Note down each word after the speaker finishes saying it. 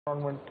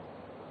environment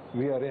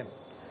we are in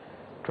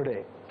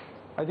today,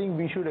 I think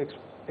we should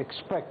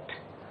expect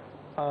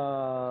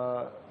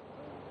to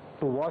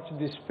watch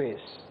this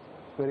space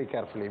very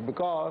carefully,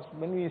 because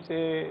when we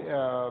say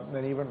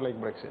an event like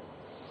Brexit,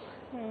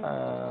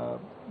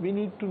 we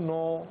need to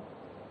know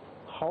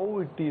how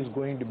it is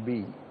going to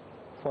be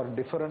for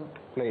different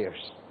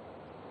players.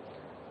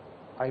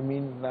 I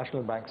mean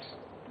national banks,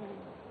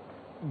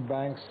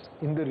 banks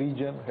in the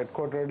region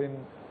headquartered in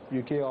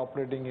UK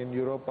operating in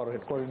Europe, or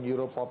headquartered in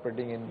Europe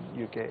operating in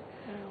UK,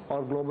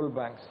 or global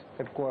banks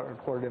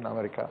headquartered in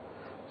America.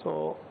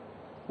 So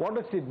what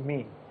does it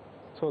mean?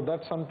 So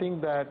that's something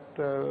that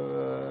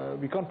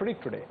we can't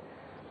predict today.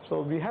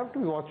 So we have to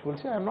be watchful.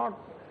 See, I'm not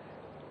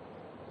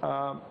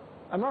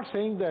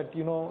saying that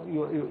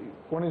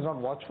one is not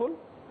watchful,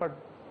 but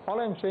all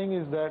I'm saying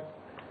is that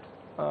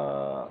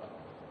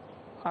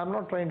I'm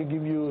not trying to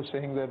give you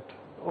saying that,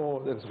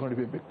 oh, there's going to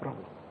be a big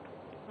problem.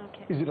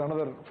 Okay. Is it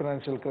another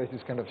financial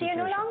crisis kind of situation?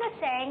 So you're no longer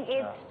saying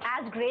it's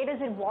as great as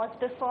it was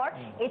before.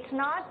 It's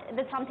not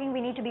that something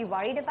we need to be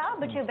worried about,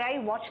 but you're very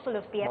watchful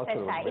of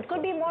BFSI. It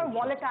could be more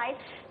volatile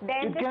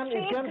than it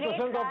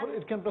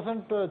can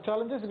present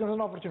challenges, it can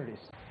present opportunities.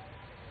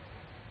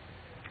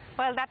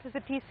 Well, that was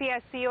the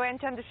TCS CEO N.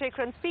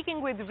 Chandrasekaran speaking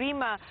with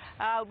Rima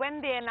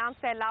when they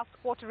announced their last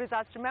quarter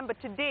results. Remember,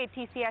 today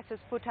TCS has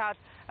put out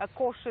a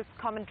cautious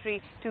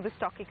commentary to the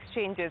stock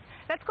exchanges.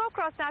 Let's go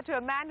across now to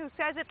a man who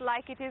says it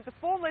like it is, the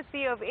former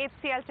CEO of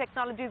HCL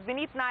Technologies,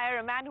 Vineet Nayyar,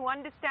 a man who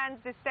understands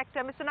this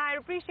sector. Mr. Nayyar,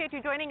 appreciate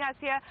you joining us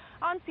here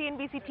on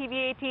CNBC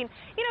TV 18.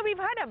 We've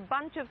heard a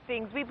bunch of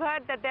things. We've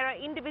heard that there are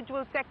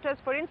individual sectors,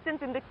 for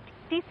instance, in the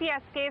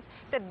TCS case,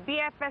 that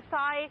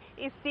BFSI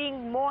is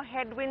seeing more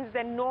headwinds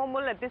than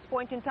normal at this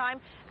point in time,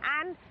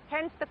 and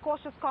hence the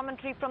cautious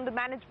commentary from the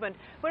management.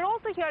 We're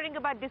also hearing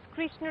about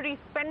discretionary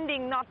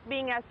spending not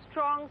being as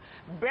strong,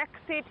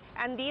 Brexit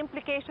and the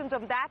implications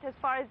of that as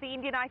far as the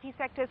Indian IT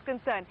sector is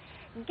concerned.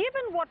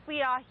 Given what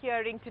we are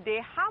hearing today,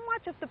 how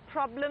much of the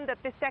problem that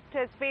this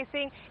sector is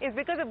facing is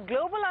because of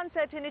global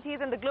uncertainties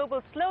and the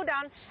global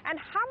slowdown, and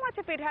how much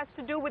of it has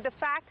to do with the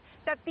fact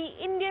that the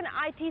Indian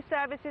IT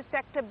services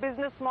sector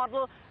business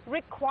model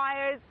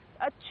requires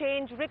a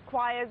change,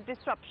 requires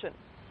disruption?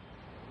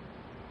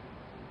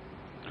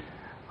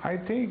 I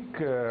think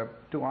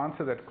to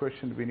answer that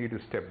question, we need to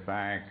step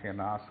back and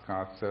ask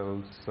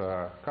ourselves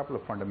a couple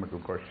of fundamental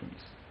questions.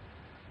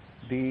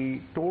 The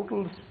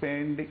total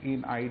spend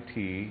in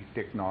IT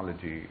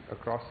technology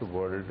across the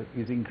world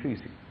is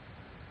increasing.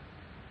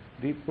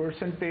 The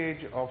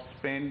percentage of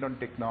spend on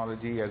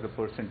technology as a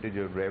percentage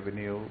of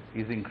revenue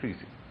is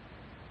increasing.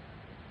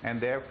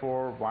 And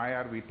therefore, why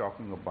are we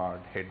talking about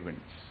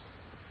headwinds?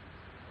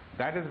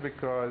 That is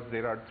because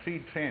there are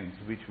three trends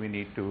which we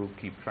need to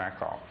keep track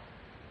of.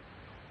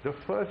 The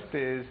first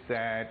is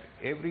that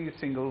every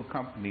single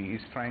company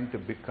is trying to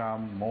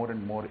become more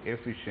and more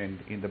efficient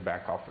in the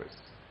back office.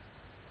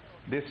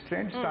 This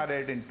trend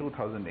started in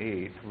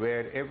 2008,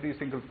 where every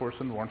single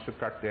person wants to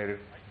cut their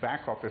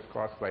back office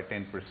costs by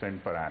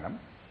 10% per annum.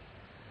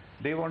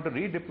 They want to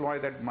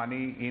redeploy that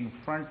money in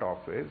front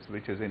office,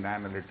 which is in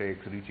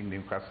analytics, reaching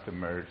new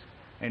customers,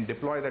 and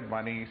deploy that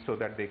money so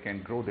that they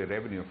can grow their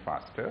revenue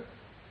faster.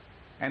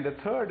 And the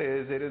third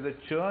is there is a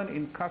churn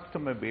in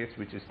customer base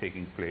which is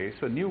taking place.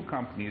 So new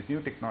companies,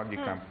 new technology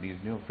companies,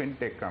 new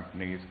fintech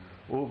companies,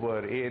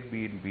 Uber,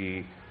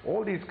 Airbnb,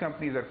 all these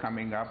companies are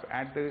coming up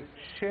at the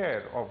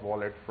share of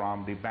wallet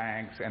from the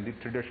banks and the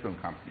traditional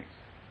companies.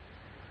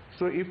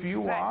 So if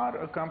you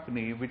are a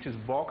company which is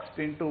boxed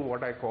into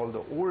what I call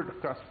the old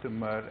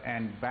customer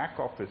and back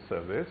office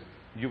service,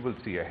 you will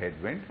see a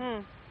headwind.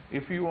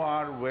 If you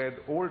are with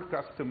old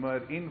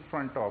customer in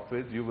front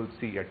office, you will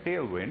see a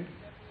tailwind.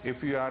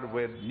 If you are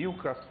with new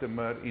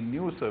customer in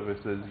new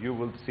services, you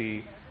will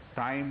see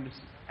times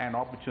and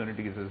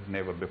opportunities as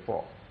never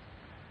before.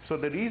 So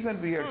the reason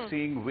we are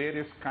seeing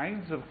various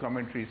kinds of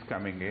commentaries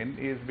coming in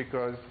is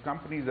because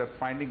companies are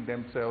finding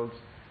themselves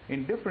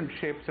in different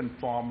shapes and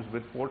forms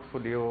with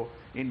portfolio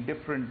in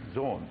different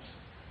zones,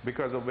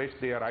 because of which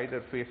they are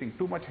either facing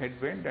too much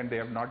headwind and they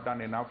have not done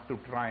enough to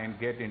try and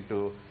get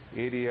into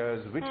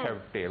areas which have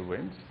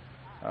tailwinds.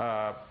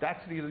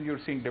 That's the reason you're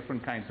seeing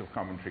different kinds of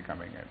commentary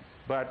coming in.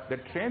 But the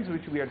trends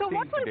which we are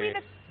seeing today,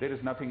 there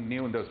is nothing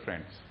new in those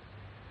trends.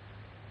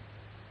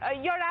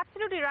 You're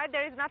absolutely right.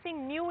 There is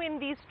nothing new in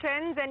these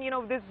trends, and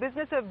this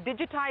business of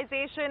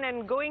digitization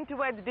and going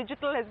towards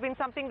digital has been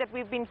something that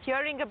we've been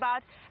hearing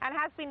about and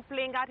has been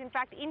playing out. In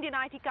fact, Indian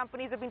IT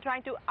companies have been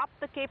trying to up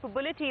the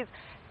capabilities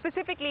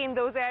specifically in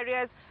those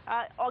areas,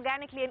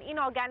 organically and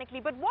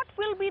inorganically. But what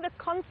will be the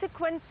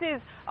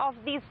consequences of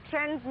these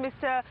trends,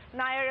 Mr.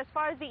 Nayyar, as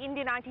far as the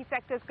Indian IT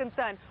sector is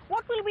concerned?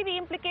 What will be the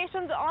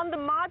implications on the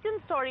margin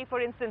story,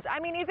 for instance? I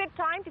mean, is it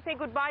time to say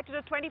goodbye to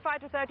the 25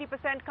 to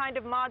 30% kind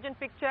of margin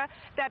picture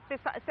that this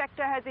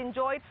sector has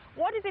enjoyed?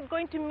 What is it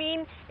going to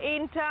mean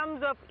in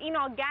terms of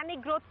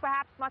inorganic growth,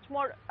 perhaps much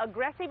more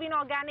aggressive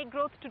inorganic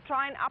growth to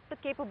try and up the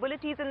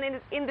capabilities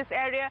in this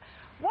area?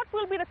 What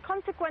will be the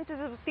consequences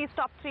of these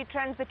top three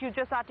trends that you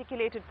just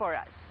articulated for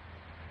us?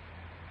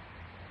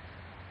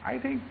 I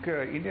think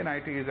Indian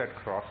IT is at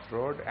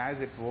crossroad as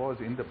it was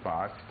in the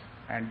past,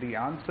 and the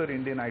answer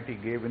Indian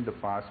IT gave in the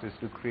past is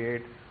to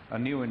create a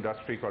new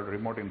industry called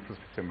remote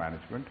infrastructure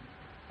management,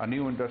 a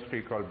new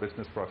industry called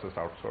business process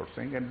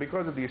outsourcing, and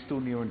because of these two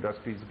new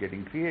industries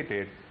getting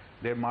created,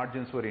 their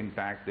margins were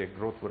intact, their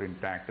growth were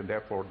intact, and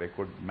therefore they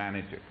could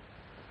manage it.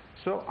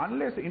 So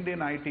unless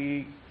Indian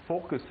IT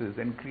focuses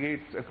and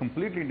creates a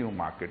completely new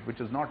market,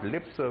 which is not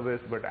lip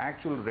service but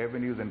actual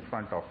revenues in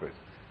front office,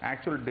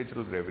 actual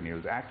digital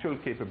revenues, actual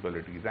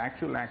capabilities,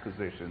 actual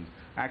acquisitions,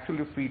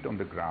 actually feet on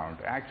the ground,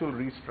 actual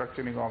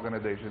restructuring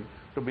organization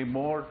to be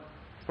more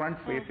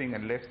front-facing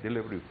and less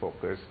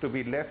delivery-focused, to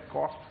be less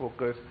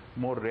cost-focused,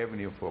 more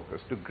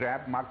revenue-focused, to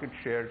grab market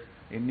shares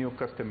in new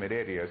customer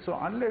areas. So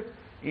unless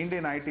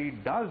Indian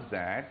IT does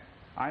that,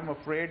 I'm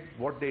afraid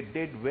what they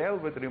did well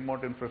with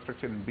remote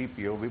infrastructure and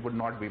BPO, we would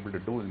not be able to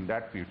do in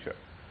that future.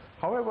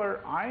 However,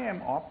 I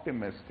am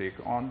optimistic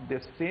on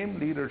the same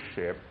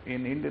leadership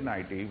in Indian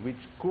IT, which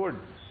could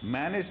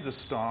manage the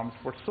storms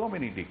for so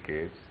many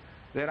decades,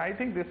 that I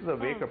think this is a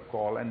wake-up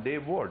call, and they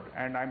would.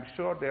 And I'm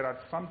sure there are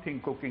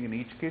something cooking in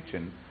each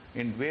kitchen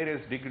in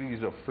various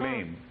degrees of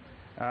flame,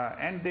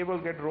 and they will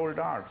get rolled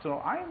out.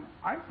 So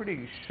I'm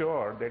pretty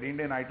sure that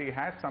Indian IT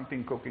has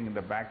something cooking in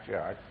the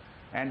backyard,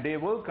 and they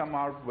will come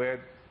out with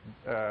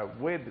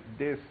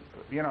this,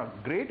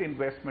 great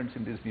investments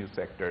in these new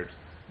sectors.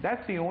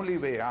 That's the only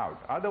way out.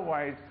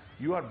 Otherwise,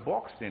 you are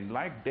boxed in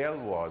like Dell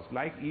was,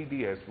 like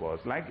EDS was,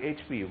 like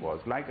HP was,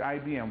 like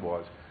IBM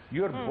was.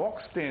 You're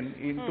boxed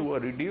into a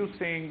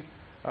reducing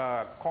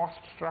cost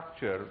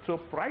structure. So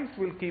price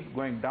will keep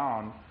going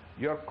down.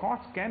 Your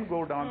costs can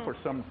go down for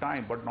some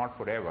time, but not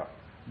forever.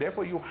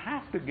 Therefore, you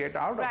have to get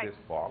out of this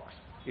box.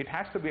 It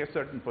has to be a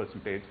certain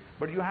percentage,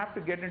 but you have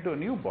to get into a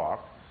new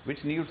box,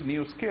 which needs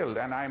new skill.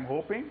 And I'm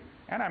hoping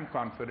and I'm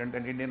confident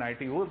that Indian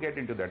IT will get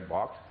into that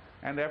box.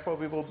 And therefore,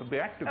 we will be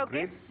back to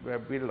great,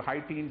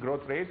 high-teen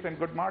growth rates and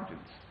good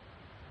margins.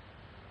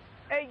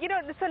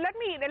 So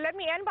let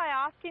me end by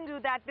asking you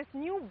that this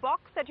new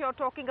box that you're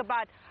talking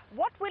about,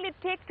 what will it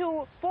take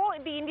for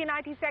the Indian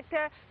IT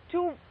sector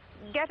to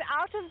get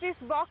out of this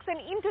box and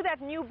into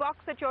that new box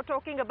that you're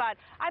talking about?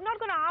 I'm not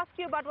going to ask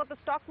you about what the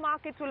stock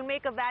markets will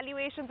make of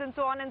valuations and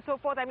so on and so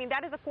forth. I mean,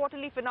 that is a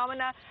quarterly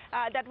phenomena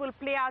that will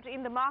play out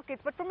in the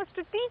markets. But from a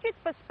strategic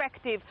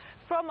perspective,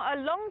 from a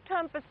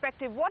long-term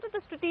perspective, what are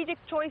the strategic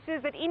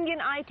choices that Indian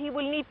IT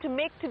will need to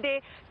make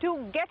today to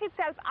get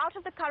itself out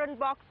of the current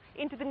box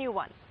into the new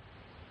one?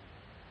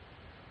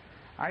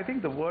 I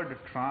think the word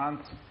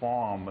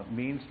transform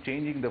means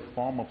changing the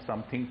form of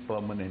something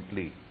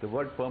permanently. The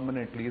word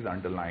permanently is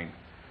underlined.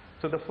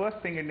 So the first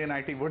thing Indian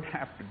IT would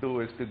have to do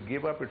is to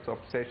give up its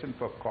obsession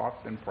for cost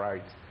and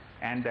price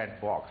and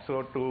that box.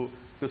 So to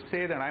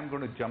say that I'm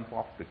going to jump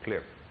off the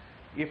cliff.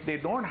 If they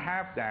don't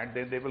have that,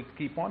 then they will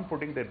keep on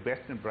putting their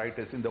best and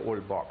brightest in the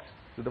old box.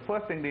 So the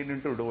first thing they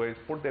need to do is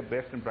put their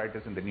best and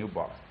brightest in the new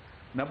box.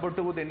 Number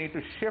two, they need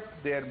to shift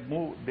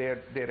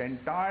their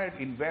entire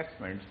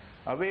investments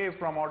away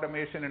from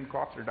automation and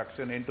cost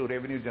reduction into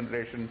revenue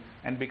generation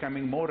and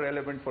becoming more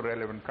relevant for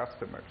relevant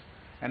customers.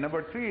 And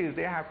number three is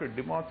they have to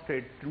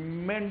demonstrate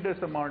tremendous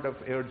amount of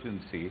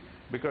urgency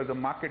because the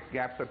market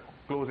gaps are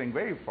closing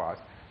very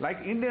fast. Like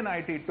Indian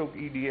IT took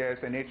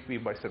EDS and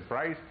HP by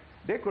surprise,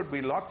 there could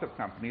be lots of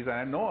companies, and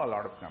I know a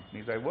lot of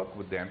companies, I work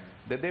with them,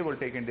 that they will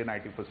take Indian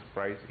IT for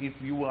surprise if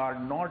you are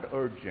not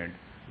urgent.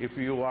 If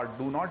you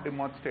do not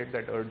demonstrate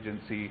that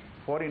urgency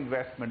for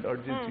investment,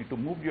 urgency to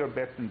move your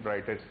best and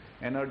brightest,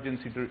 and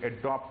urgency to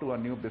adopt to a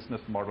new business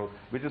model,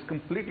 which is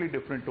completely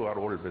different to our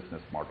old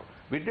business model.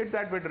 We did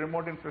that with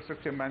remote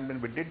infrastructure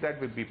management. We did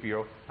that with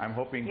BPO. I'm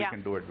hoping we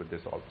can do it with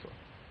this also.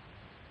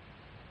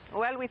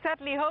 Well, we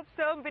certainly hope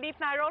so. Vineet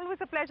Nayyar, always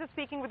a pleasure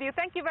speaking with you.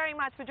 Thank you very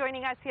much for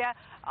joining us here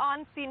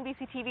on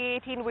CNBC TV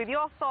 18 with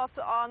your thoughts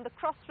on the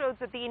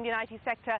crossroads of the Indian IT sector